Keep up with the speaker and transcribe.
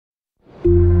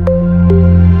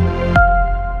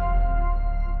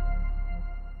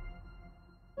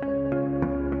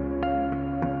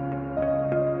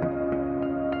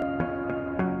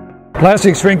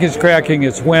Plastic shrinkage cracking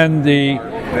is when the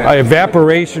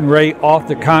evaporation rate off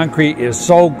the concrete is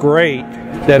so great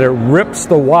that it rips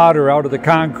the water out of the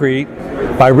concrete.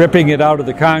 By ripping it out of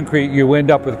the concrete, you end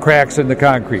up with cracks in the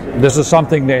concrete. This is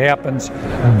something that happens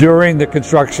during the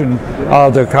construction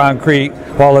of the concrete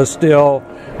while it's still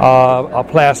a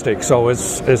plastic. So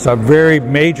it's a very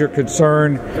major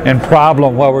concern and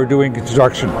problem while we're doing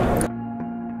construction.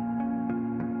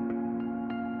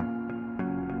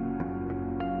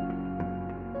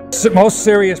 Most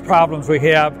serious problems we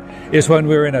have is when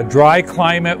we're in a dry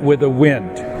climate with a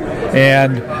wind,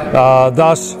 and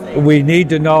thus we need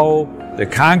to know the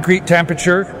concrete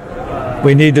temperature,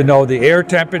 we need to know the air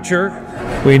temperature,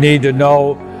 we need to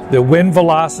know the wind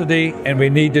velocity, and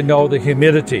we need to know the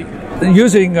humidity.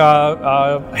 Using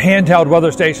handheld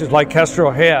weather stations like Kestrel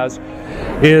has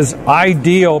is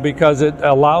ideal because it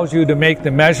allows you to make the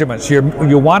measurements. You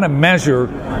want to measure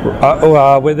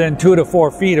within 2 to 4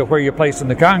 feet of where you're placing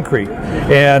the concrete,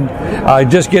 and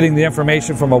just getting the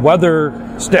information from a weather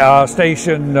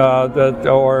station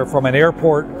or from an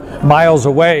airport miles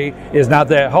away is not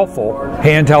that helpful.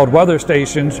 Handheld weather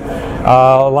stations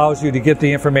allows you to get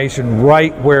the information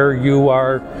right where you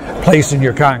are placing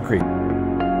your concrete.